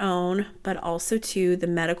her own, but also too, the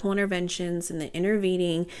medical interventions and the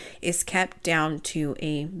intervening is kept down to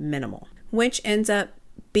a minimal, which ends up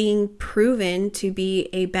being proven to be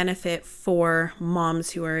a benefit for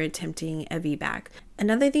moms who are attempting a VBAC.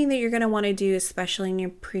 Another thing that you're going to want to do, especially in your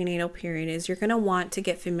prenatal period, is you're going to want to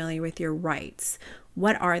get familiar with your rights.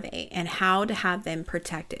 What are they and how to have them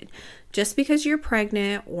protected? Just because you're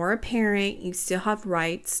pregnant or a parent, you still have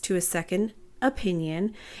rights to a second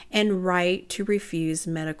opinion and right to refuse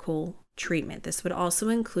medical treatment. This would also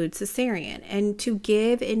include cesarean. And to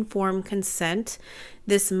give informed consent,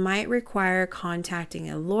 this might require contacting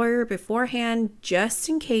a lawyer beforehand, just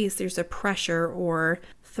in case there's a pressure or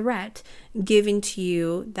threat given to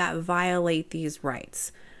you that violate these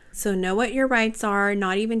rights. So know what your rights are,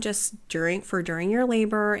 not even just during your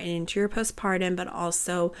labor and into your postpartum, but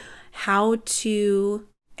also how to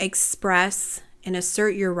express and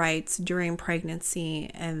assert your rights during pregnancy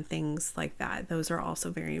and things like that. Those are also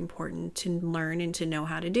very important to learn and to know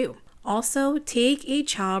how to do. Also, take a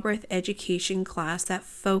childbirth education class that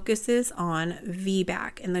focuses on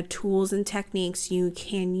VBAC and the tools and techniques you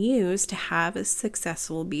can use to have a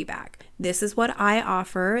successful VBAC. This is what I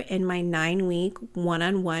offer in my 9-week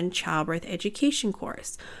one-on-one childbirth education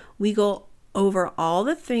course. We go over all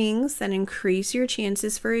the things that increase your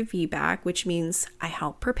chances for a VBAC, which means I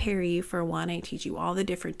help prepare you for one. I teach you all the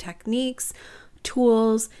different techniques,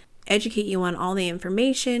 tools, educate you on all the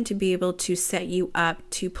information to be able to set you up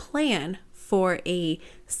to plan for a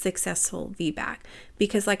successful VBAC.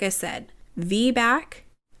 Because like I said, VBAC,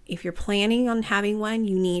 if you're planning on having one,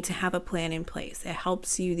 you need to have a plan in place. It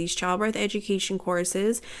helps you, these childbirth education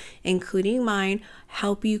courses, including mine,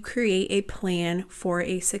 help you create a plan for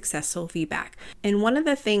a successful VBAC. And one of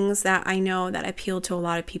the things that I know that appeal to a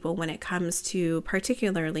lot of people when it comes to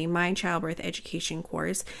particularly my childbirth education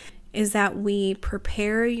course is that we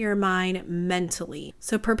prepare your mind mentally.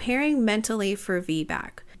 So preparing mentally for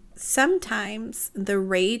VBAC. Sometimes the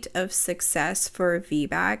rate of success for a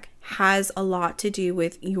VBAC has a lot to do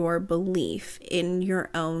with your belief in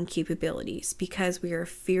your own capabilities, because we are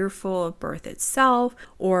fearful of birth itself,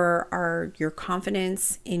 or your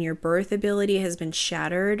confidence in your birth ability has been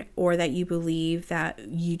shattered, or that you believe that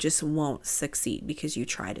you just won't succeed because you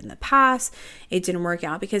tried in the past, it didn't work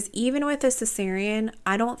out. Because even with a cesarean,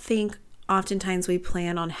 I don't think oftentimes we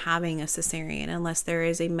plan on having a cesarean unless there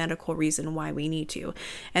is a medical reason why we need to.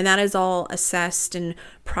 And that is all assessed and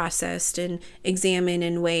processed and examined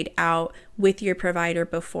and weighed out with your provider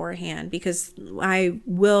beforehand. Because I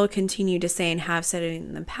will continue to say, and have said it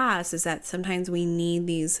in the past, is that sometimes we need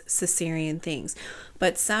these cesarean things.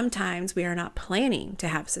 But sometimes we are not planning to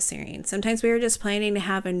have cesarean. Sometimes we are just planning to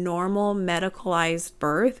have a normal medicalized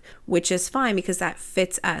birth, which is fine because that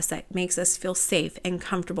fits us, that makes us feel safe and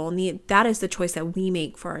comfortable. And that is the choice that we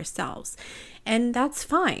make for ourselves. And that's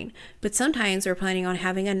fine. But sometimes we're planning on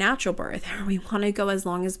having a natural birth, or we want to go as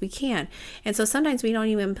long as we can. And so sometimes we don't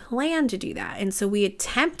even plan to do that. And so we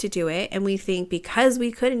attempt to do it, and we think because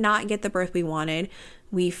we could not get the birth we wanted,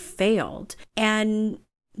 we failed. And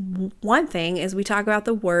one thing is, we talk about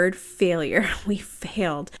the word failure. We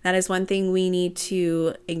failed. That is one thing we need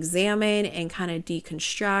to examine and kind of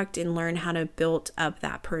deconstruct and learn how to build up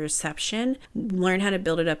that perception, learn how to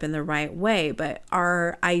build it up in the right way. But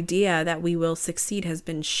our idea that we will succeed has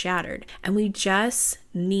been shattered. And we just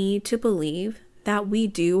need to believe that we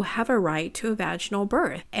do have a right to a vaginal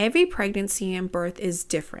birth. Every pregnancy and birth is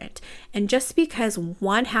different. And just because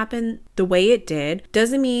one happened the way it did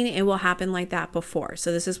doesn't mean it will happen like that before.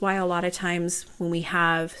 So this is why a lot of times when we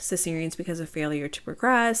have cesareans because of failure to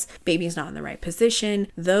progress, baby's not in the right position,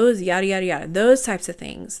 those yada, yada, yada, those types of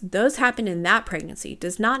things, those happen in that pregnancy,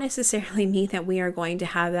 does not necessarily mean that we are going to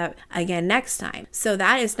have that again next time. So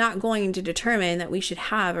that is not going to determine that we should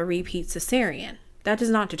have a repeat cesarean. That does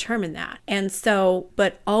not determine that. And so,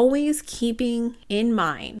 but always keeping in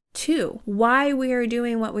mind, too, why we are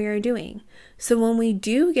doing what we are doing. So when we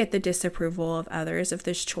do get the disapproval of others of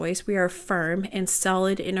this choice, we are firm and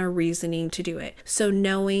solid in our reasoning to do it. So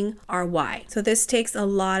knowing our why. So this takes a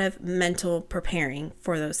lot of mental preparing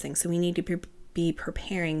for those things. So we need to be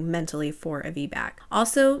preparing mentally for a VBAC.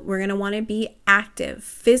 Also, we're going to want to be active,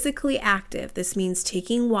 physically active. This means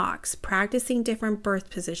taking walks, practicing different birth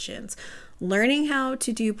positions, learning how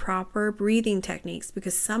to do proper breathing techniques,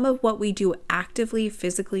 because some of what we do actively,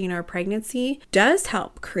 physically in our pregnancy does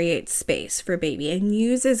help create space for baby and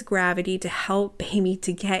uses gravity to help baby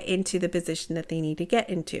to get into the position that they need to get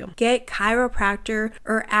into. Get chiropractor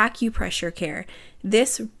or acupressure care.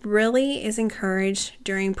 This really is encouraged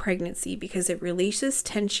during pregnancy because it releases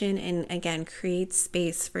tension and, again, creates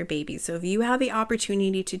space for babies. So if you have the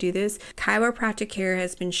opportunity to do this, chiropractic care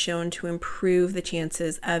has been shown to improve the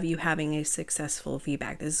chances of you having a successful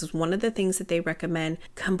VBAC. This is one of the things that they recommend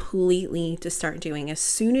completely to start doing as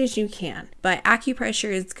soon as you can. But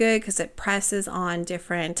acupressure is good because it presses on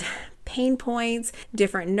different pain points,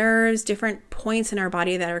 different nerves, different points in our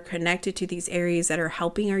body that are connected to these areas that are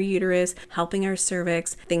helping our uterus, helping our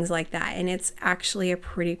cervix, things like that. And it's actually a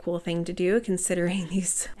pretty cool thing to do, considering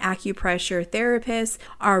these acupressure therapists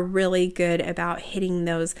are really good about hitting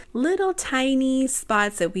those little tiny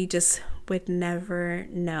spots that we just would never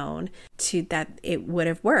known to that it would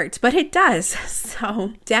have worked, but it does.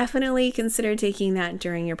 So definitely consider taking that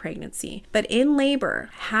during your pregnancy. But in labor,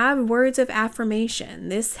 have words of affirmation.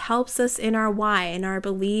 This helps us in our why and our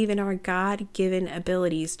belief in our God-given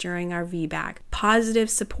abilities during our VBAC. Positive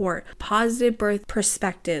support, positive birth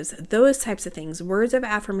perspectives, those types of things. Words of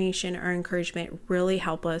affirmation or encouragement really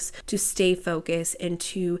help us to stay focused and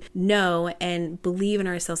to know and believe in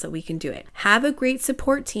ourselves that we can do it. Have a great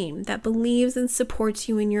support team that believes and supports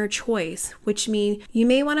you in your choice, which means you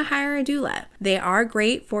may want to hire a doula. They are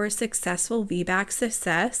great for successful VBAC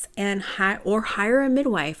success, and hire a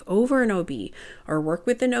midwife over an OB, or work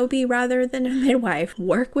with an OB rather than a midwife.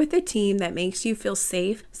 Work with a team that makes you feel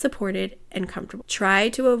safe, supported, and comfortable. Try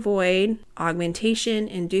to avoid augmentation,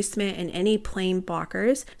 inducement, and any plain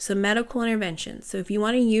blockers. So medical interventions. So if you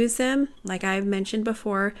want to use them, like I've mentioned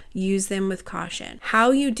before, use them with caution.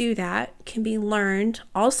 How you do that can be learned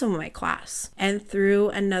also in my class and through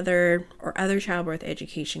another or other childbirth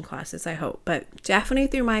education classes, I hope. But definitely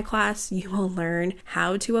through my class, you will learn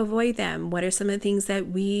how to avoid them. What are some of the things that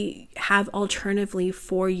we have alternatively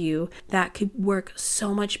for you that could work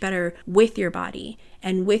so much better with your body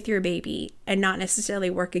and with your baby, and not necessarily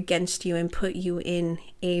work against you and put you in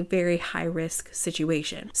a very high risk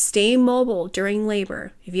situation. Stay mobile during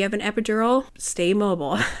labor. If you have an epidural, stay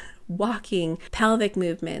mobile. Walking, pelvic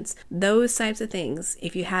movements, those types of things.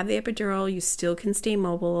 If you have the epidural, you still can stay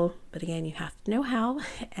mobile, but again, you have to know how,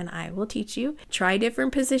 and I will teach you. Try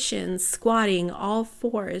different positions, squatting, all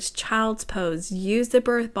fours, child's pose, use the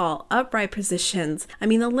birth ball, upright positions. I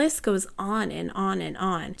mean, the list goes on and on and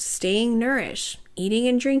on. Staying nourished. Eating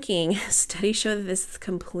and drinking. Studies show that this is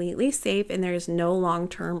completely safe and there is no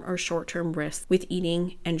long-term or short-term risk with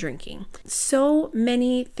eating and drinking. So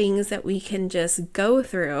many things that we can just go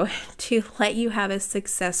through to let you have a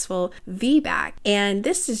successful VBAC. And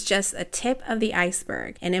this is just a tip of the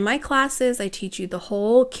iceberg. And in my classes, I teach you the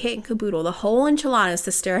whole kit and caboodle, the whole enchilada,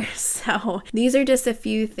 sister. So these are just a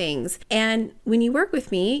few things. And when you work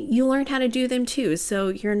with me, you learn how to do them too. So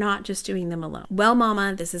you're not just doing them alone. Well,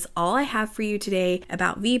 mama, this is all I have for you today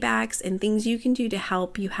about VBACs and things you can do to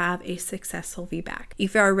help you have a successful VBAC.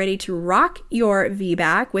 If you are ready to rock your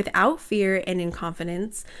VBAC without fear and in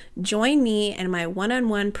confidence, join me in my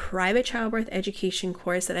one-on-one private childbirth education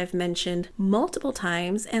course that I've mentioned multiple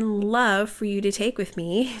times and love for you to take with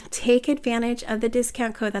me. Take advantage of the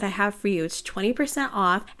discount code that I have for you. It's 20%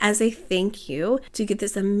 off as a thank you to get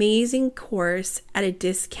this amazing course at a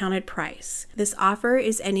discounted price. This offer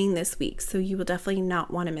is ending this week, so you will definitely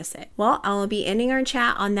not want to miss it. Well, I'll be ending our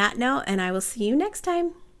chat on that note, and I will see you next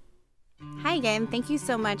time. Hi again. Thank you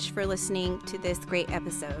so much for listening to this great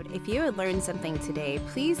episode. If you had learned something today,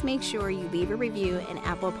 please make sure you leave a review in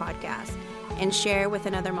Apple Podcasts and share with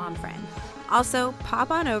another mom friend. Also,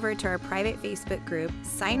 pop on over to our private Facebook group,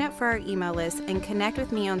 sign up for our email list, and connect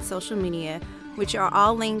with me on social media, which are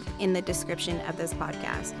all linked in the description of this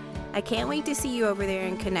podcast. I can't wait to see you over there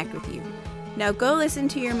and connect with you. Now go listen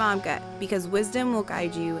to your mom gut, because wisdom will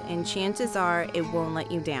guide you and chances are it won't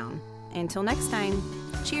let you down. Until next time,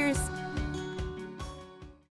 cheers.